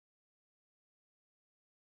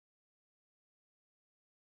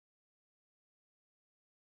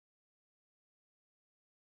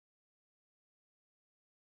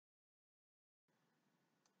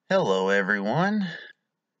Hello everyone.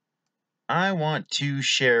 I want to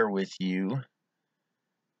share with you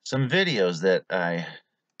some videos that I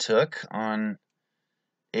took on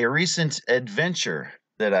a recent adventure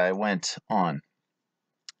that I went on.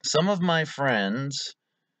 Some of my friends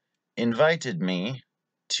invited me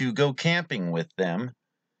to go camping with them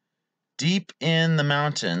deep in the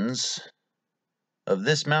mountains of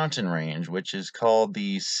this mountain range, which is called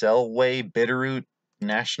the Selway Bitterroot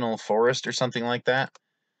National Forest or something like that.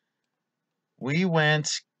 We went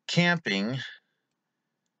camping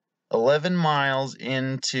 11 miles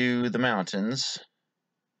into the mountains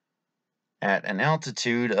at an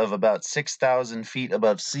altitude of about 6,000 feet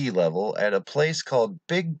above sea level at a place called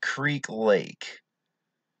Big Creek Lake.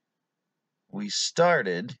 We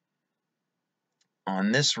started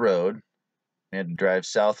on this road. We had to drive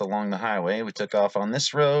south along the highway. We took off on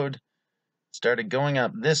this road, started going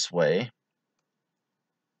up this way.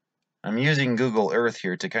 I'm using Google Earth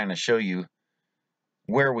here to kind of show you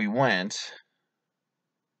where we went.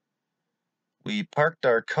 We parked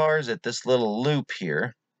our cars at this little loop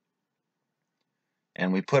here,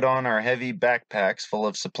 and we put on our heavy backpacks full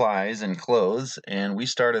of supplies and clothes, and we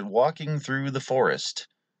started walking through the forest,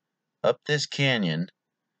 up this canyon,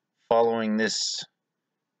 following this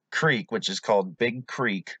creek, which is called Big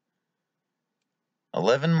Creek,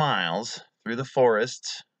 11 miles through the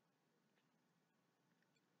forest,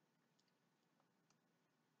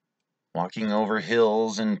 walking over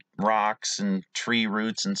hills and rocks and tree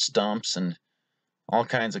roots and stumps and all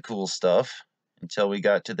kinds of cool stuff, until we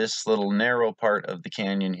got to this little narrow part of the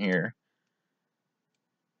canyon here,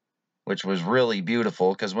 which was really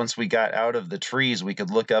beautiful because once we got out of the trees, we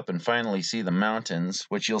could look up and finally see the mountains,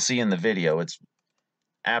 which you'll see in the video. It's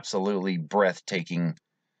absolutely breathtaking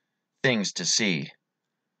things to see.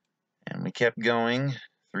 And we kept going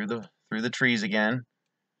through the trees again.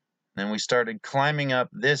 Then we started climbing up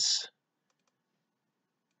this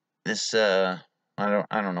I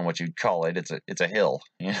don't know what you'd call it. It's a hill.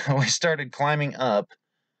 You know, we started climbing up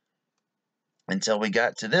until we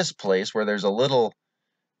got to this place where there's a little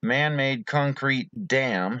man-made concrete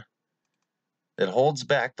dam that holds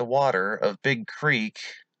back the water of Big Creek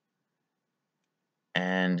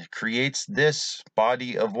and creates this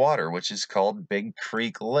body of water, which is called Big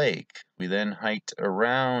Creek Lake. We then hiked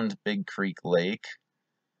around Big Creek Lake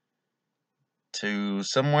to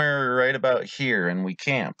somewhere right about here, and we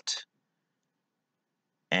camped.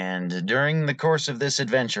 And during the course of this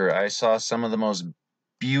adventure, I saw some of the most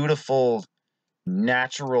beautiful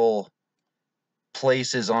natural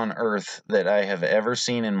places on Earth that I have ever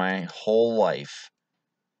seen in my whole life.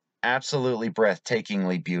 Absolutely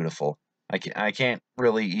breathtakingly beautiful. I can't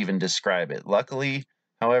really even describe it. Luckily,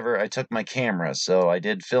 however, I took my camera, so I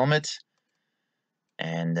did film it,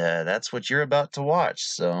 and that's what you're about to watch.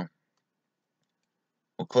 So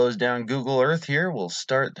we'll close down Google Earth here. We'll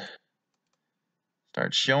start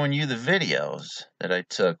showing you the videos that I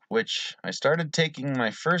took, which I started taking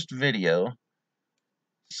my first video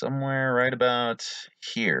somewhere right about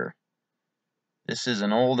here. This is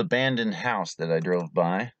an old abandoned house that I drove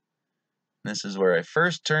by. This is where I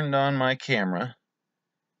first turned on my camera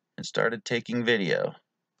and started taking video.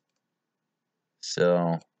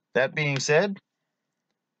 So, that being said,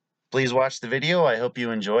 please watch the video. I hope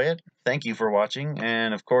you enjoy it. Thank you for watching,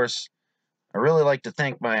 and of course, I really like to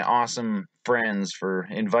thank my awesome friends for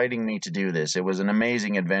inviting me to do this. It was an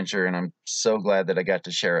amazing adventure, and I'm so glad that I got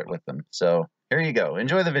to share it with them. So, here you go.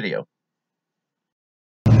 Enjoy the video.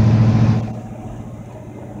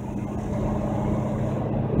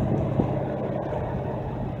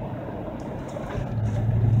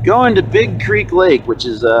 Going to Big Creek Lake, which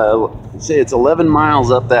is, say it's 11 miles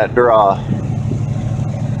up that draw.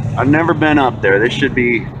 I've never been up there. This should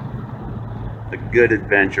be a good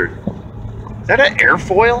adventure. Is that an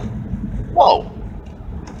airfoil? Whoa.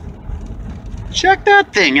 Check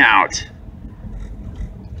that thing out.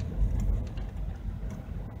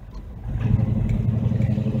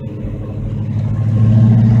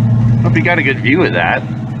 Hope you got a good view of that.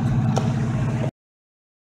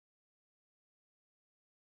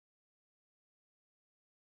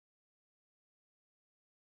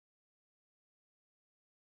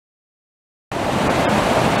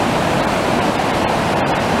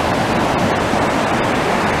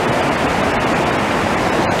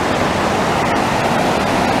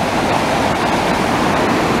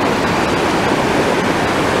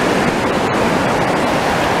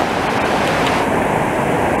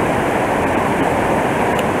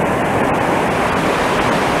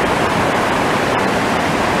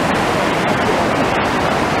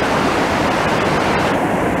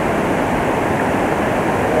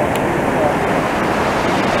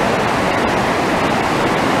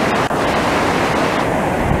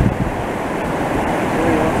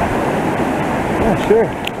 Sure.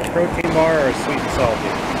 A protein bar or a sweet and salty?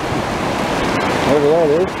 Whatever that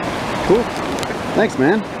is. Cool. Thanks,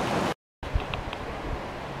 man.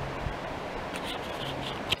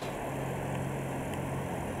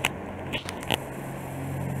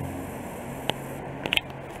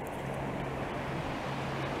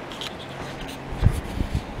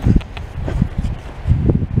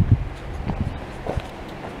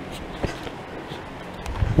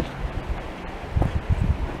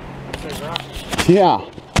 Yeah.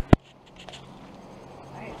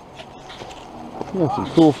 Got some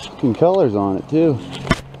cool fucking colors on it too.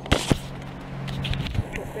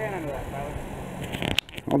 Stand under that, Tyler.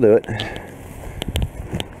 I'll do it.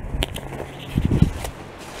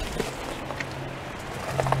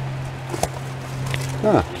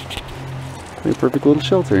 Ah, a perfect little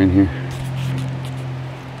shelter in here.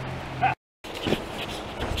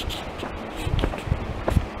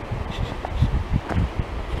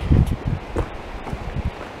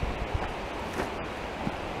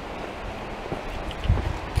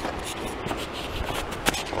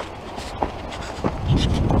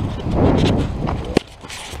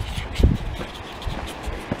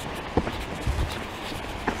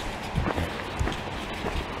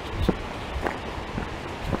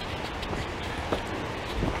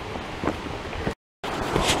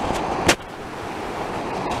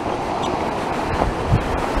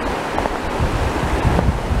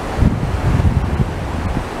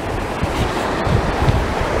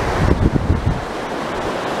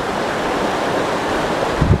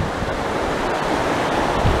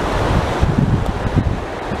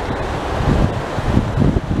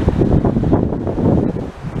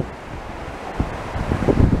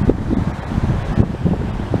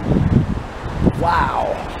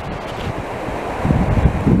 Wow.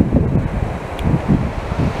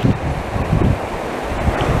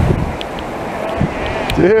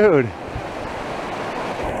 Dude.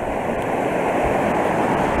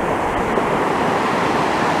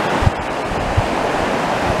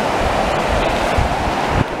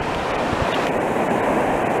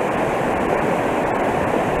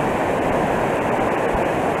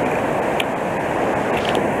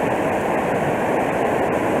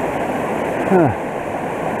 Huh.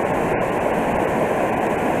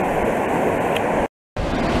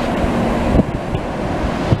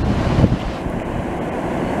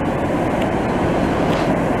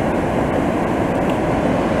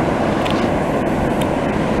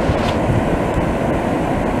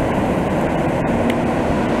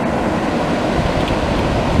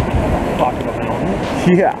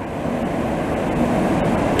 Yeah.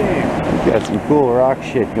 Got some cool rock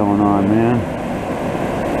shit going on, man.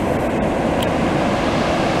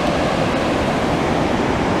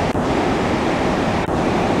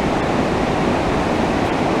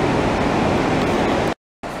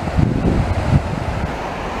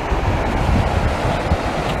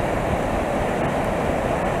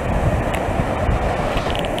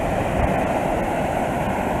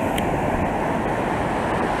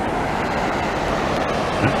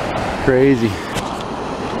 Crazy.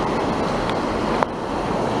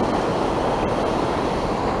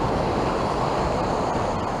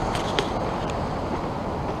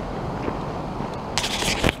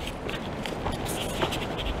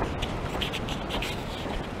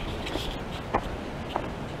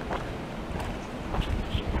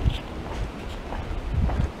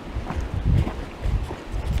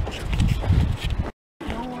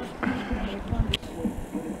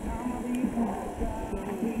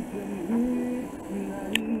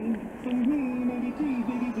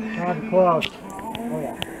 Close. Oh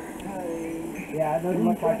yeah. Yeah, it doesn't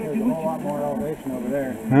look like there's a whole lot more elevation over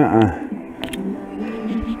there. I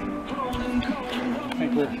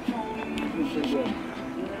think we're pretty good.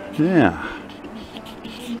 Yeah.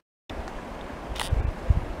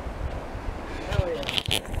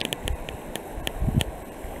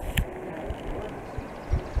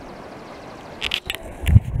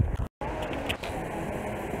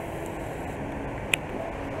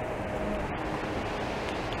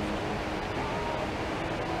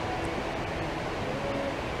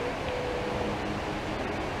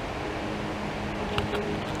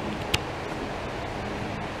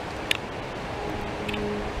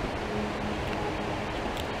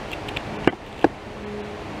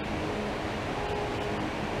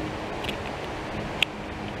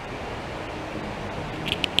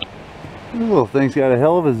 This little thing's got a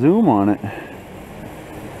hell of a zoom on it.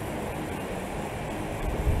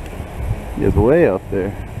 It's way up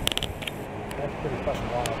there. That's pretty fucking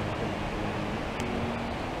wild.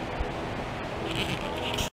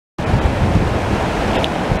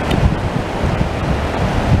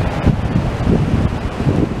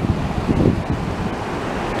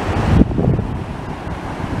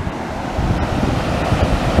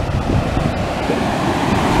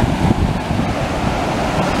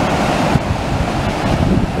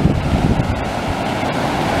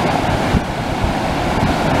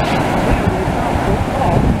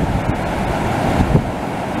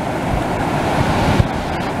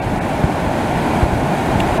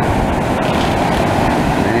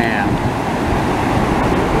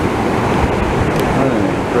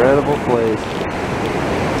 place.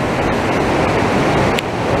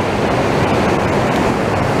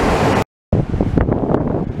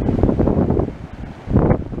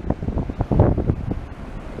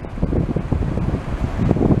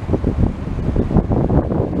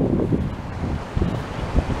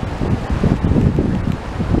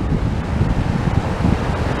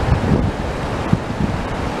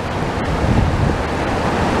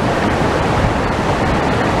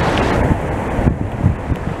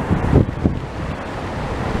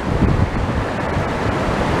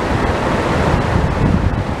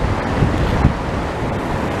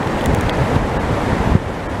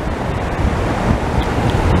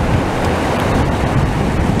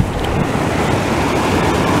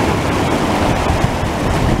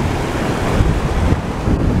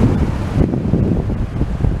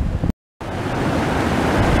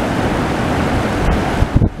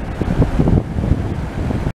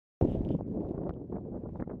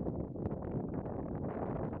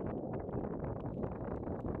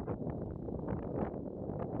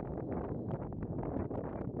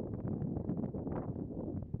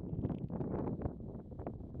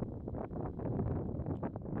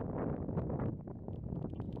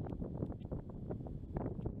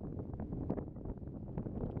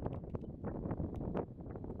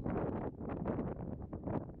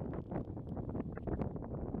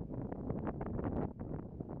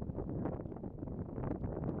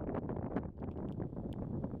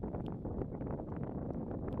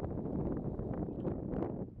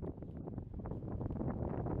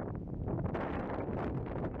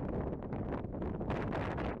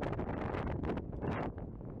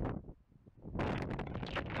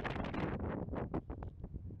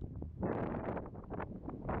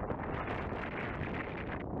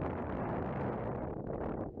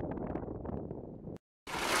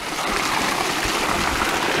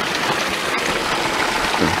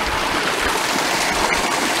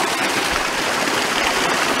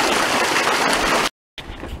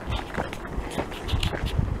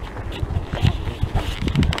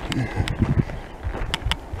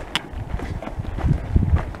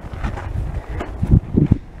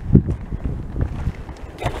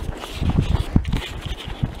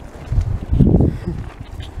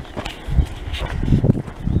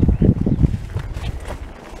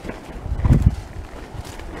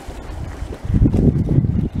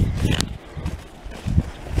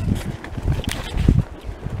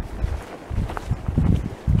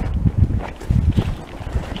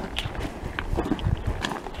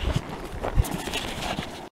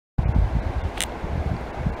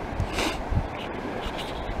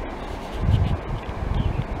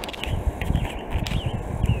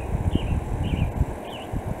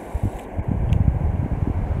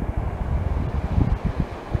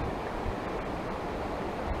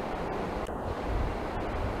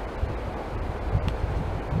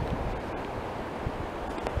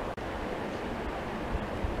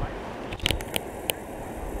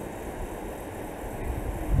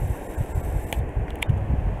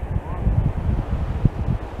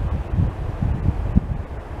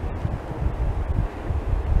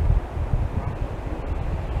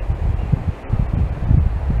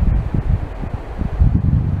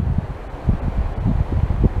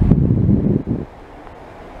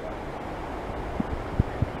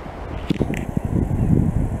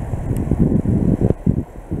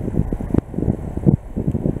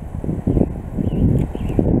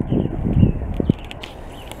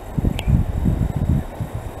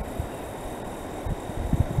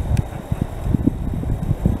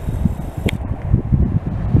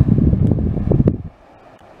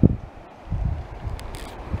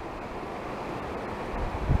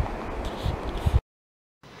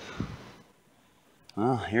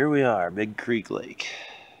 Well, here we are, Big Creek Lake.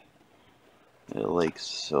 The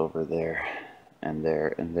lake's over there, and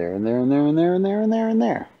there, and there, and there, and there, and there, and there, and there, and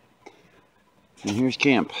there. And here's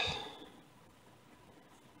camp.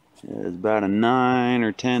 It's about a 9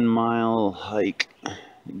 or 10 mile hike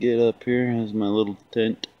to get up here. Here's my little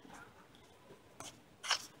tent.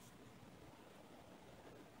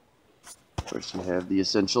 Of course, you have the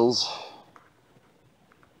essentials.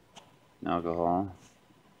 Alcohol.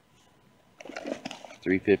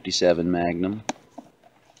 357 Magnum.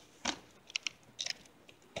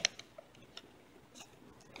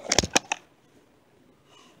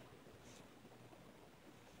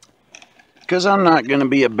 Because I'm not going to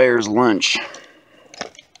be a bear's lunch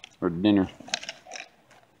or dinner.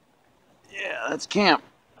 Yeah, that's camp.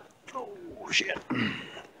 Oh, shit. Here's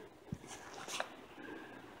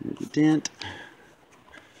the tent.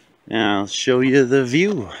 Now I'll show you the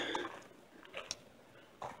view.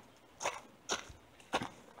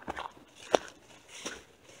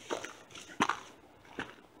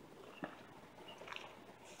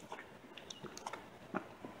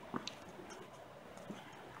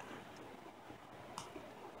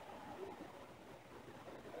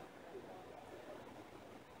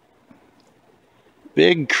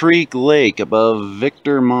 Big Creek Lake above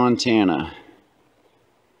Victor, Montana.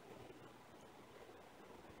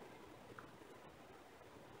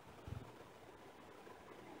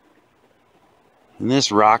 And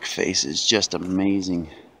this rock face is just amazing.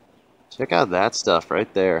 Check out that stuff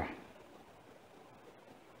right there.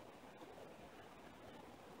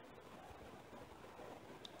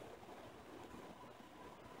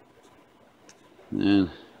 And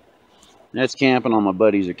that's camping. All my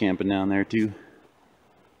buddies are camping down there too.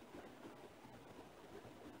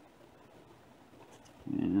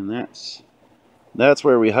 And that's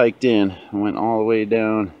where we hiked in. I went all the way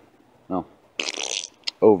down, well,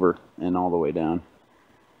 over and all the way down.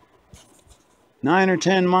 9 or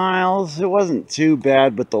 10 miles. It wasn't too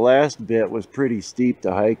bad, but the last bit was pretty steep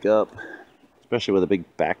to hike up, especially with a big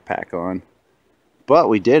backpack on. But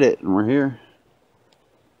we did it, and we're here.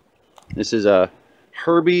 This is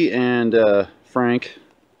Herbie and Frank,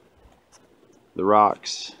 the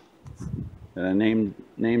rocks that I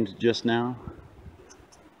named just now.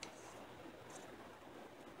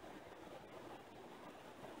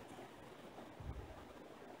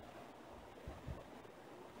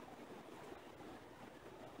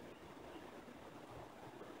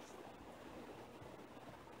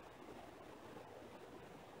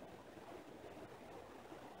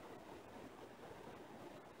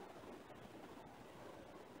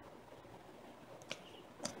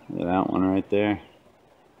 Look at that one right there.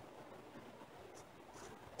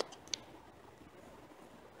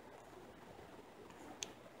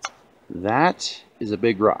 That is a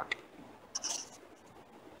big rock.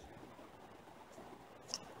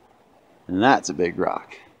 And that's a big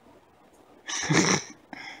rock.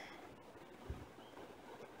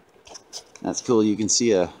 That's cool. You can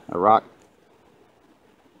see a rock.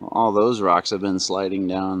 All those rocks have been sliding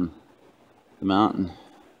down the mountain.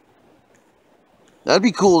 That'd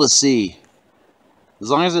be cool to see. As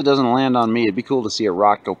long as it doesn't land on me, it'd be cool to see a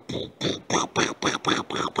rock go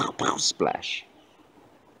splash.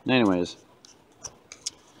 Anyways,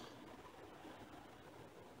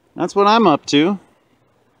 that's what I'm up to.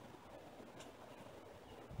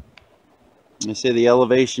 They say the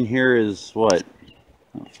elevation here is what,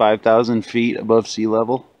 5,000 feet above sea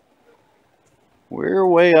level. We're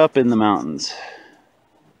way up in the mountains.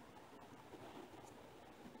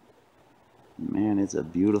 Man, it's a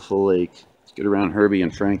beautiful lake. Let's get around Herbie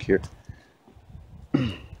and Frank here.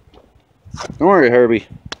 Don't worry, Herbie.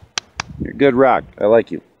 You're a good rock. I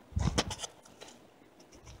like you.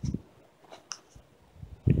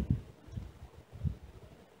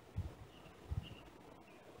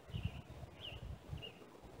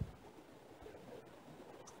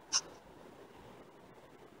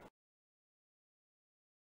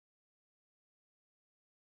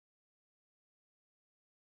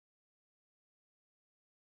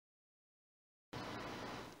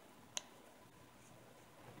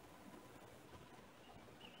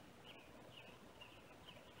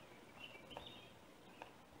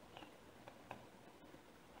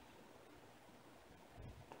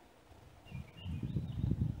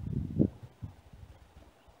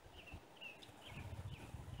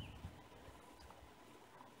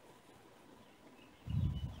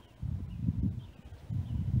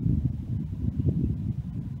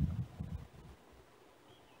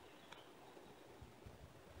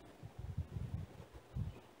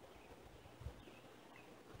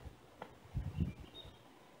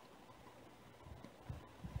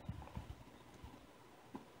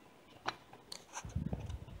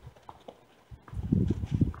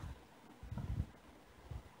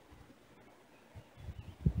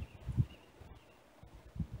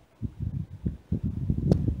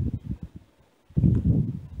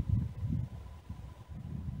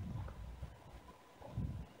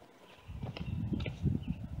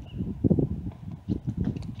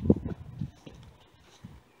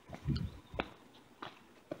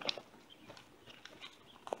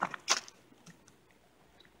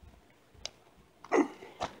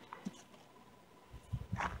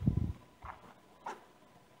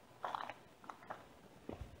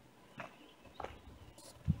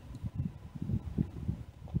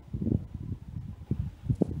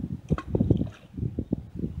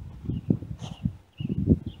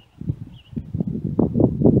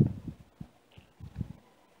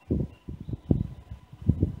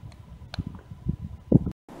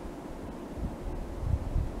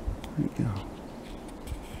 There you go.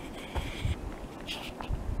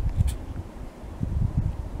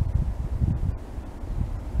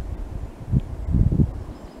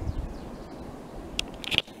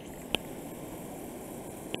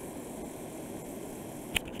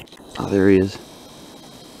 Oh, there he is.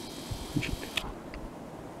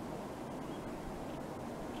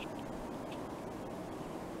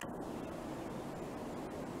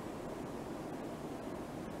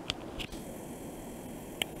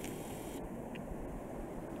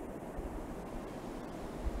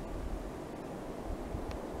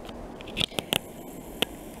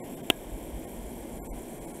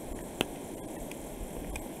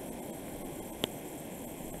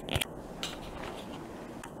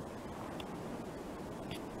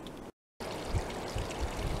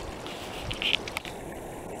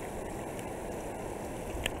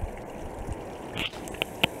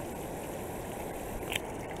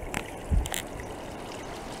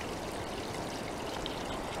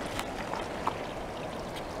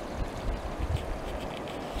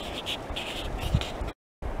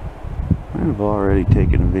 Might have already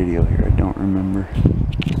taken a video here, I don't remember.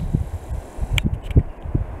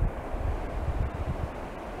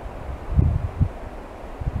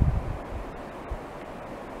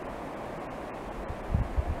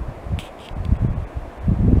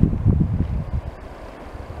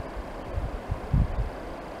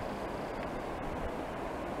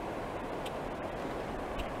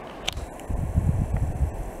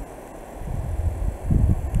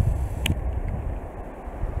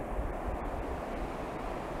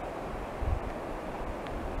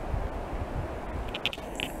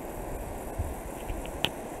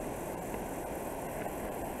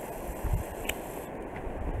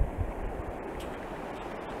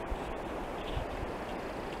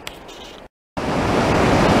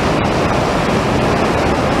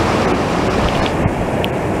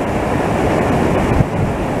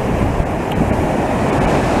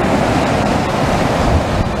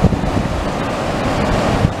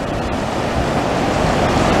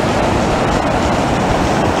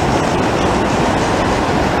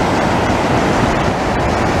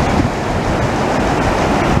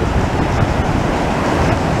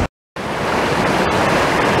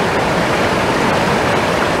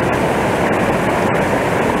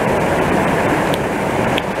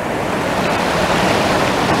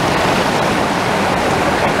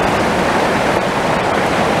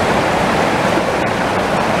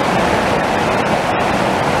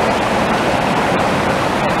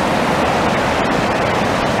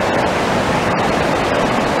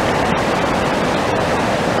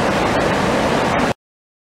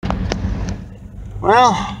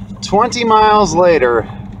 Well, 20 miles later,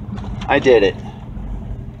 I did it.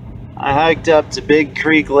 I hiked up to Big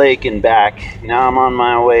Creek Lake and back. Now I'm on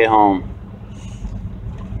my way home.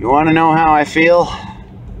 You want to know how I feel?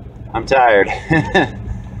 I'm tired.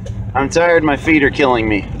 I'm tired, my feet are killing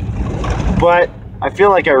me. But I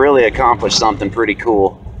feel like I really accomplished something pretty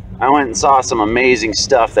cool. I went and saw some amazing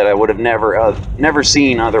stuff that I would have never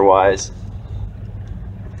seen otherwise.